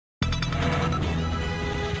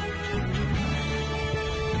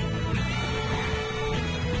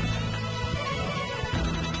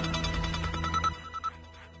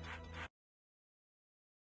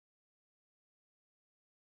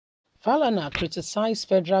FALANA criticized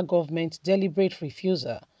federal government's deliberate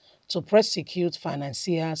refusal to prosecute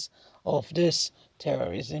financiers of this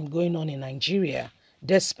terrorism going on in Nigeria.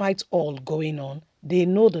 Despite all going on, they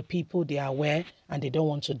know the people, they are aware, and they don't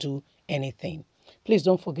want to do anything. Please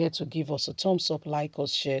don't forget to give us a thumbs up, like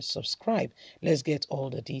us, share, subscribe. Let's get all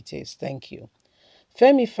the details. Thank you.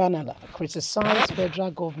 Femi Falana criticized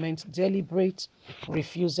federal government's deliberate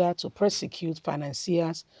refusal to prosecute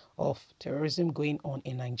financiers of terrorism going on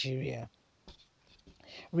in Nigeria.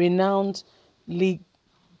 Renowned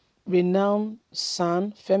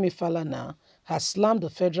son Femi Falana has slammed the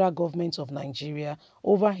federal government of Nigeria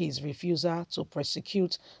over his refusal to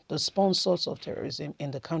prosecute the sponsors of terrorism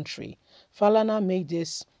in the country. Falana made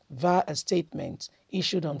this via a statement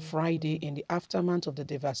issued on Friday in the aftermath of the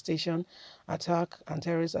devastation attack and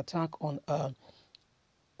terrorist attack on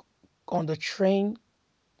the train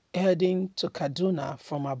heading to Kaduna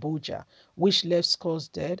from Abuja, which left scores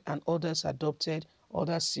dead and others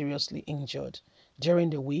seriously injured. During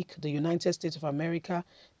the week, the United States of America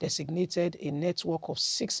designated a network of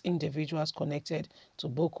 6 individuals connected to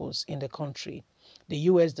Bokos in the country. The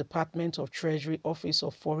U.S. Department of Treasury Office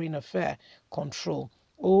of Foreign Affairs Control,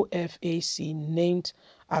 OFAC, named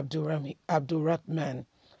Abdurrahman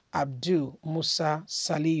Abdul Musa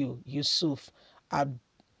Saliu Yusuf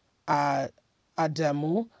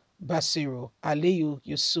Adamu Basiru, Aliyu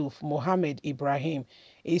Yusuf, Mohammed Ibrahim,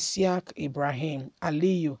 Isiaq Ibrahim,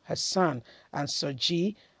 Aliyu Hassan, and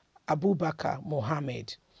Soji Abubakar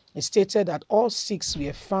Mohammed. It stated that all 6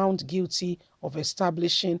 were found guilty of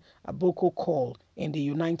establishing a Boko call in the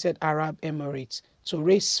United Arab Emirates to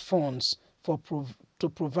raise funds to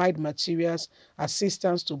provide materials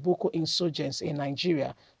assistance to Boko insurgents in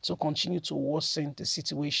Nigeria to continue to worsen the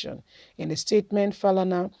situation. In a statement,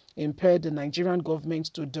 Falana implored the Nigerian government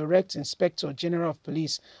to direct Inspector General of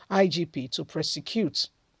Police, IGP, to prosecute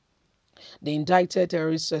the indicted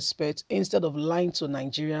terrorist suspect instead of lying to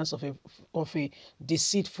Nigerians of a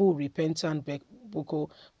deceitful, repentant Boko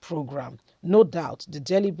program. No doubt, the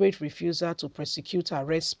deliberate refusal to prosecute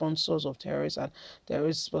arrest sponsors of terrorists and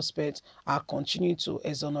terrorist suspects are continuing to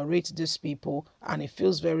exonerate these people, and it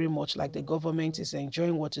feels very much like the government is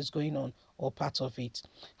enjoying what is going on or part of it.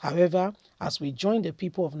 However, as we join the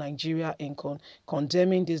people of Nigeria in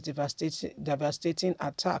condemning this devastating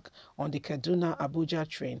attack on the Kaduna-Abuja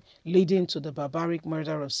train, leading to the barbaric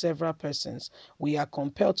murder of several persons, we are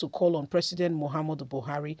compelled to call on President Muhammadu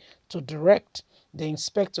Buhari to direct the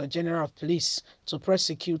Inspector General of Police to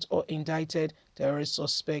prosecute all indicted terrorist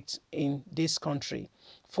suspects in this country.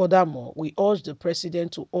 Furthermore, we urge the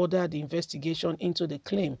President to order the investigation into the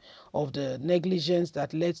claim of the negligence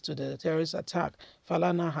that led to the terrorist attack.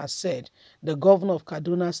 Falana has said the governor of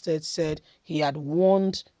Kaduna State said he had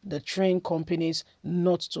warned the train companies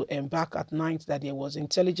not to embark at night, that there was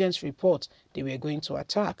intelligence report they were going to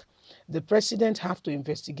attack. The president have to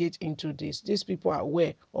investigate into this. These people are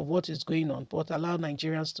aware of what is going on, but allow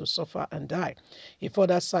Nigerians to suffer and die. He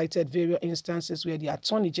further cited various instances where the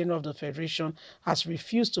Attorney General of the Federation has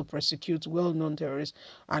refused to prosecute well-known terrorists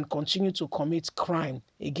and continue to commit crime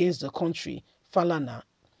against the country. Falana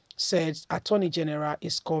said Attorney General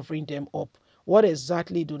is covering them up. What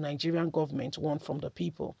exactly do Nigerian government want from the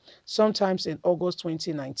people? Sometimes in August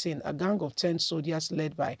 2019, a gang of 10 soldiers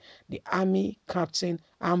led by the army captain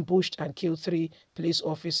ambushed and killed 3 police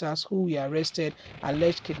officers who were arrested,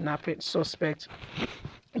 alleged kidnapping suspect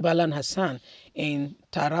Balan Hassan in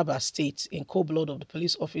Taraba State. In cold blood of the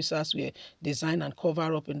police officers were designed and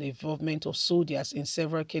cover up in the involvement of soldiers in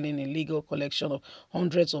several killing, illegal collection of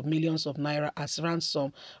hundreds of millions of naira as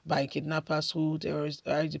ransom by kidnappers who terrorized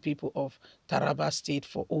the people of Taraba State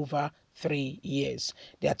for over 3 years.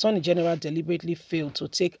 The Attorney General deliberately failed to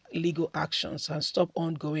take legal actions and stop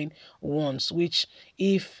ongoing ones, which,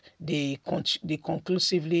 if they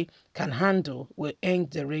conclusively can handle, will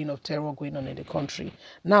end the reign of terror going on in the country.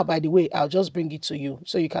 Now, by the way, I'll just bring it to you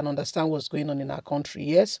so you can understand what's going on in our country.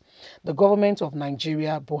 Yes, the government of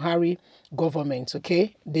Nigeria, Buhari government,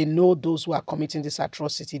 okay, they know those who are committing this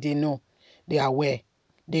atrocity. They know, they are aware,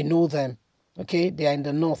 they know them. Okay, they are in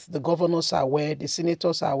the north. The governors are aware, the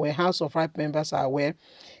senators are aware, House of Rep members are aware.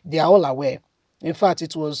 They are all aware. In fact,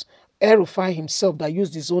 it was El-Rufai himself that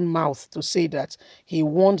used his own mouth to say that he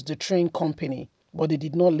warned the train company, but they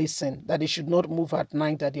did not listen, that they should not move at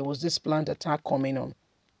night, that there was this planned attack coming on.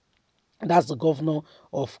 That's the governor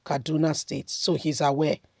of Kaduna State. So he's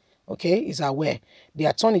aware. Okay, he's aware. The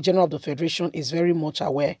Attorney General of the Federation is very much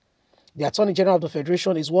aware. The Attorney General of the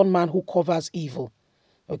Federation is one man who covers evil.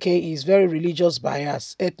 Okay, he's very religious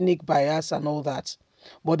bias, ethnic bias and all that.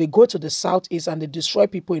 But they go to the southeast and they destroy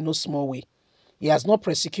people in no small way. He has not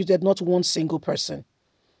prosecuted not one single person.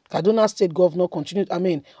 Kaduna State governor continued,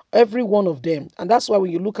 every one of them. And that's why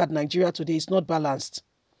when you look at Nigeria today, it's not balanced.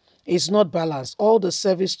 It's not balanced. All the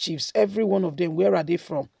service chiefs, every one of them, where are they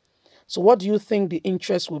from? So what do you think the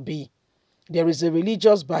interest will be? There is a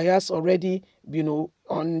religious bias already,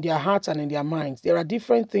 on their hearts and in their minds. There are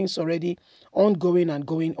different things already ongoing and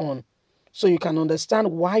going on. So you can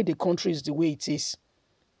understand why the country is the way it is.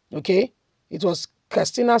 Okay? It was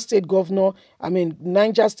Katsina State Governor,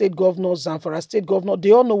 Niger State Governor, Zamfara State Governor.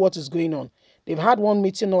 They all know what is going on. They've had one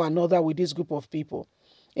meeting or another with this group of people.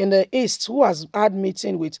 In the East, who has had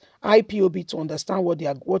meeting with IPOB to understand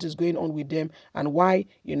what is going on with them and why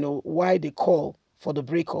they call for the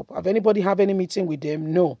breakup? Have anybody have any meeting with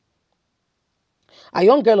them? No. A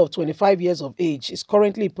young girl of 25 years of age is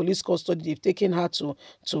currently in police custody. They've taken her to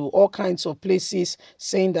all kinds of places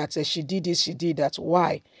saying that she did this, she did that.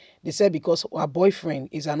 Why? They said because her boyfriend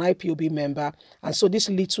is an IPOB member. And so this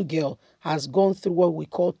little girl has gone through what we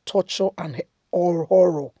call torture and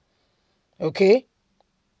horror. Okay?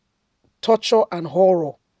 Torture and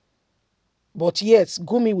horror. But yet,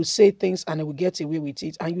 Gumi will say things and he will get away with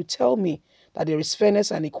it. And you tell me that there is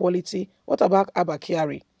fairness and equality. What about Abba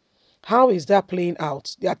Kyari? How is that playing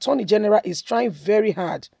out? The Attorney General is trying very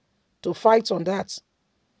hard to fight on that.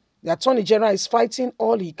 The Attorney General is fighting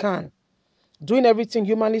all he can, doing everything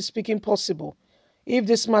humanly speaking possible. If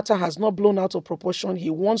this matter has not blown out of proportion, he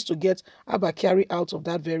wants to get Abba Kyari out of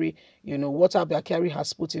that very, what Abba Kyari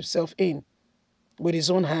has put himself in with his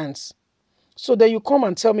own hands. So then you come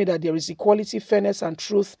and tell me that there is equality, fairness, and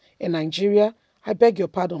truth in Nigeria. I beg your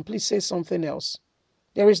pardon. Please say something else.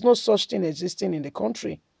 There is no such thing existing in the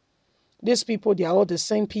country. These people, they are all the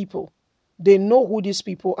same people. They know who these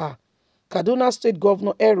people are. Kaduna State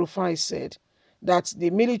Governor El-Rufai said that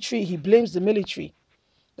the military, he blames the military,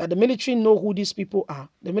 that the military know who these people are.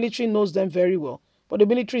 The military knows them very well. But the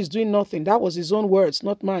military is doing nothing. That was his own words,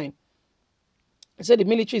 not mine. He said the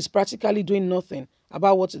military is practically doing nothing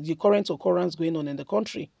about what the current occurrence going on in the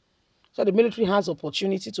country. So the military has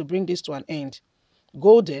opportunity to bring this to an end.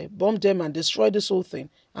 Go there, bomb them and destroy this whole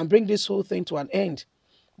thing and bring this whole thing to an end.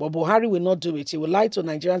 But Buhari will not do it. He will lie to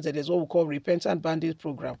Nigerians that there's what we call repentant bandit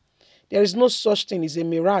program. There is no such thing. It's a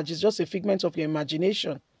mirage. It's just a figment of your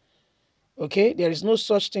imagination. Okay? There is no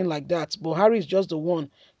such thing like that. Buhari is just the one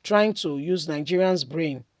trying to use Nigerians'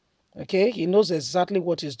 brain. Okay? He knows exactly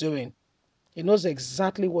what he's doing. He knows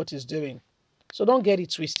exactly what he's doing. So don't get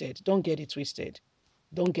it twisted. Don't get it twisted.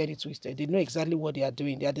 Don't get it twisted. They know exactly what they are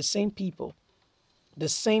doing. They are the same people. The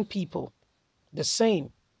same people. The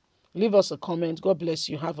same. Leave us a comment. God bless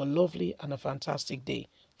you. Have a lovely and a fantastic day.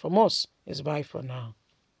 From us, it's bye for now.